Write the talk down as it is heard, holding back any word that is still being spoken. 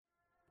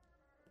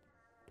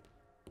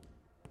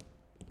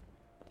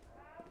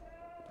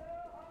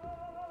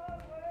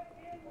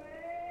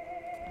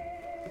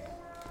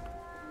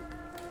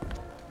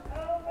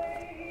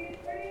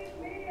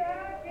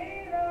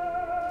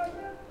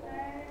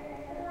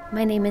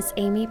My name is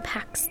Amy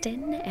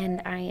Paxton,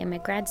 and I am a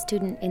grad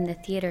student in the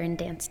Theater and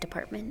Dance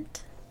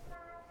Department.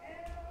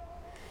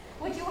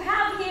 What you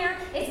have here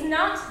is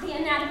not the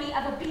anatomy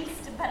of a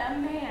beast, but a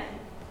man.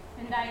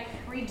 And I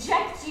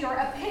reject your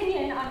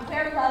opinion on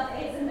where love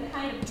is and the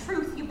kind of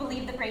truth you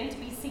believe the brain to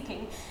be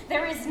seeking.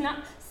 There is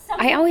not...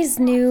 I always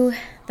knew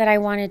that I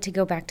wanted to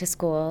go back to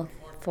school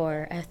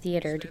for a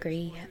theater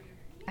degree.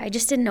 I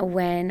just didn't know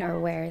when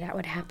or where that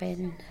would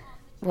happen.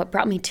 What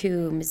brought me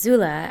to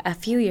Missoula a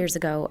few years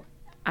ago,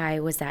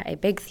 I was at a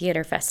big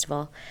theater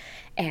festival,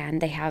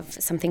 and they have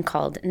something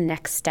called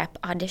Next Step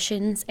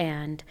auditions,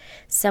 and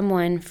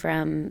someone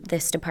from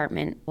this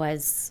department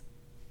was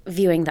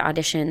viewing the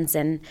auditions,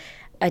 and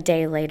a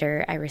day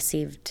later I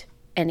received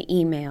an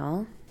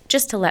email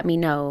just to let me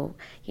know,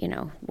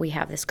 we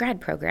have this grad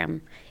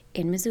program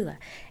in Missoula.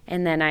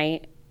 And then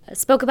I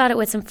spoke about it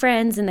with some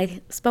friends, and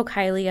they spoke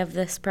highly of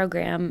this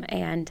program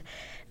and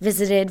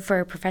visited for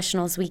a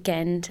professionals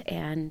weekend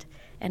and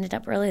ended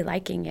up really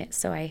liking it.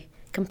 So I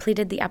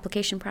completed the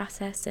application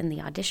process and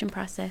the audition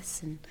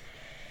process, and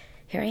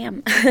here I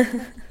am.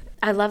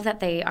 I love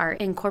that they are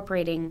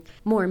incorporating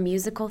more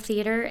musical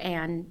theater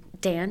and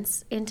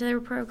dance into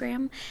their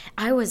program.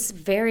 I was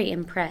very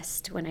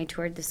impressed when I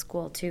toured the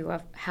school, too,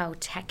 of how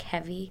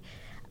tech-heavy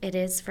it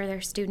is for their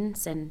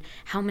students and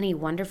how many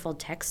wonderful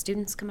tech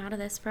students come out of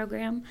this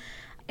program.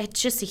 It's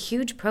just a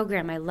huge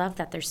program. I love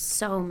that there's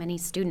so many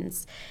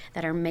students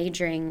that are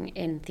majoring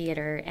in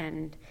theater,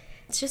 and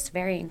it's just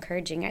very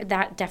encouraging.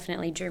 That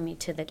definitely drew me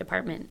to the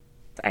department.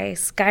 I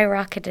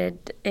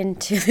skyrocketed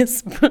into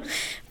this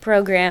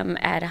program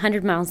at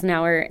 100 miles an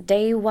hour.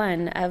 Day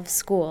one of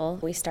school,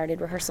 we started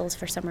rehearsals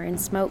for Summer in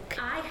Smoke.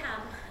 I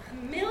have a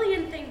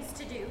million things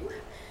to do,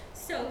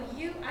 so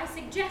I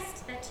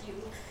suggest that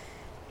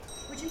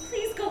would you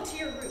please go to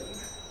your room?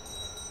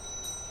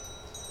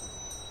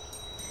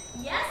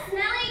 Yes,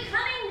 Nellie,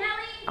 coming,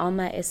 Nellie!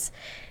 Alma is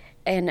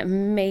an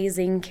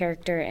amazing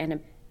character and a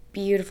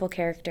beautiful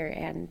character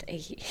and a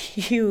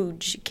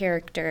huge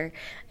character,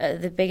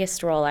 the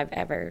biggest role I've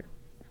ever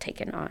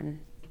taken on.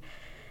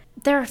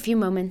 There are a few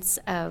moments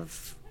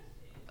of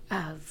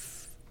I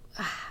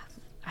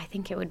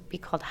think it would be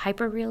called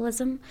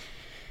hyperrealism,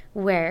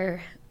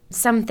 where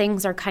some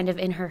things are kind of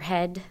in her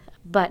head,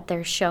 but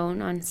they're shown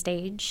on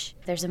stage.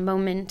 There's a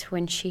moment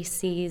when she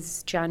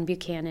sees John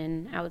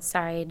Buchanan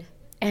outside,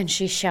 and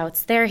she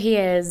shouts, "There he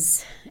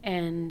is,"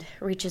 and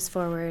reaches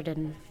forward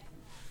and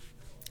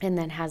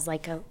then has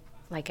like a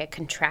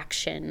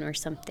contraction or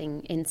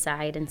something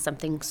inside, and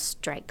something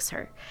strikes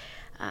her.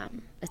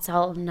 It's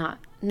all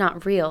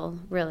not real,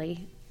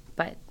 really,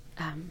 but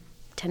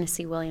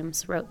Tennessee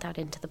Williams wrote that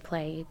into the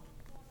play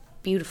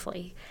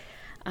beautifully.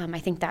 I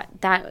think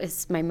that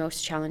is my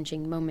most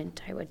challenging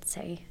moment, I would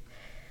say.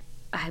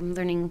 I'm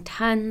learning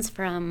tons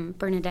from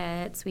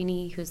Bernadette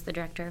Sweeney, who's the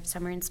director of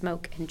Summer in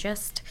Smoke, and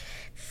just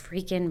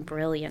freaking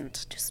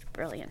brilliant, just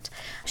brilliant.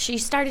 She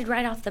started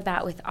right off the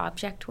bat with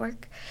object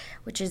work,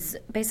 which is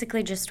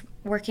basically just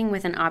working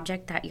with an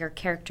object that your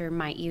character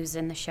might use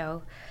in the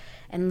show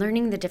and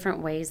learning the different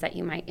ways that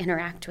you might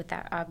interact with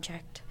that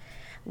object,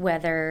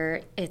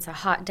 whether it's a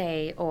hot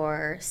day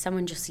or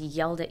someone just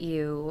yelled at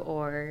you,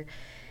 or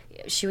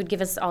she would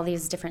give us all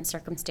these different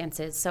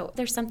circumstances. So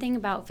there's something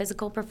about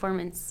physical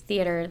performance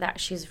theater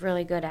that she's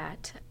really good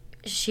at.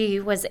 She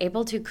was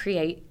able to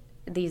create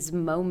these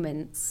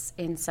moments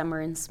in Summer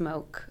in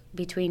Smoke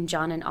between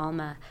John and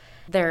Alma.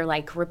 They're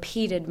like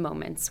repeated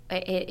moments.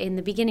 In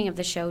the beginning of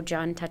the show,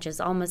 John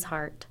touches Alma's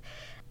heart,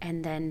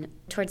 and then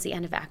towards the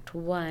end of Act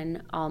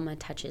 1, Alma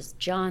touches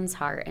John's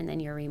heart, and then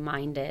you're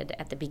reminded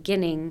at the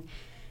beginning,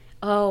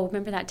 oh,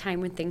 remember that time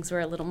when things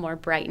were a little more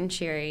bright and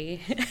cheery?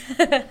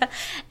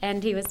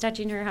 And he was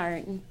touching her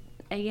heart. And,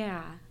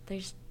 yeah,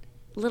 there's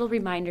little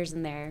reminders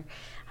in there.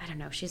 I don't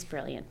know, she's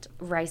brilliant.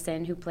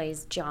 Ryson, who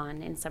plays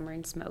John in Summer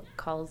in Smoke,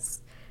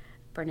 calls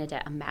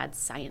Bernadette a mad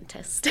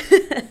scientist.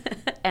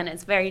 And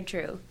it's very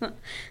true.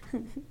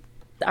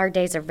 Our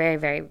days are very,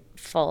 very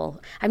full.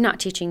 I'm not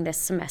teaching this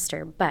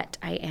semester, but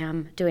I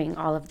am doing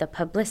all of the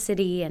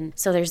publicity. And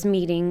so there's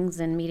meetings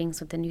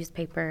with the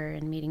newspaper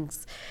and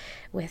meetings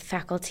with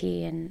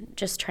faculty, and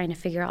just trying to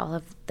figure all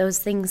of those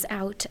things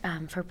out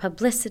for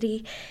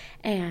publicity,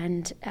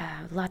 and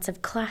lots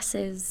of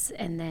classes.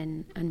 And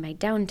then on my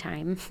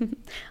downtime,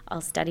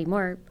 I'll study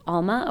more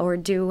Alma or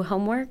do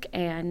homework,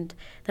 and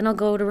then I'll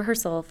go to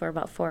rehearsal for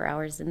about 4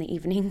 hours in the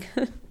evening.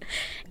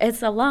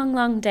 It's a long,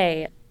 long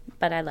day,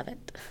 but I love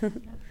it.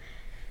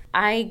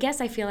 I guess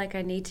I feel like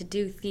I need to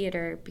do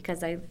theater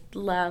because I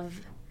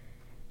love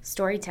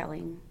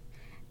storytelling.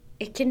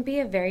 It can be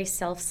a very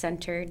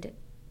self-centered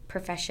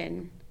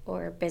profession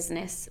or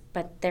business,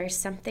 but there's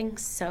something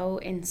so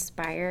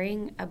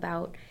inspiring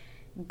about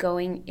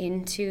going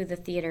into the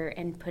theater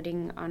and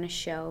putting on a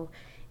show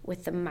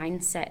with the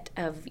mindset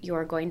of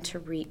you're going to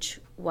reach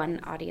one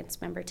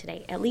audience member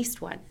today, at least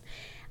one,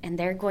 and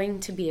they're going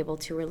to be able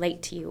to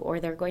relate to you,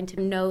 or they're going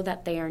to know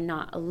that they are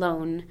not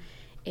alone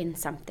in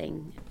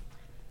something.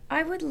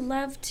 I would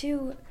love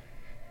to,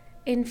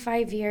 in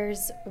 5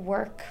 years,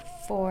 work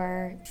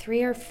for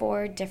 3 or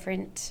 4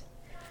 different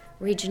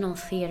regional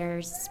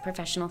theaters,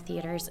 professional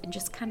theaters, and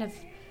just kind of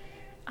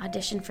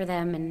audition for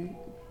them and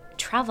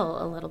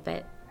travel a little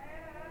bit.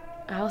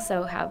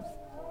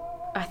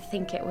 I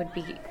think it would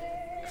be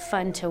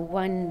fun to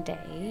one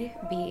day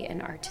be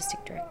an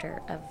artistic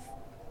director of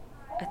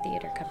a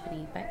theater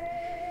company, but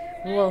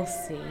we'll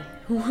see.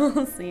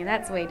 We'll see.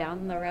 That's way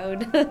down the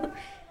road.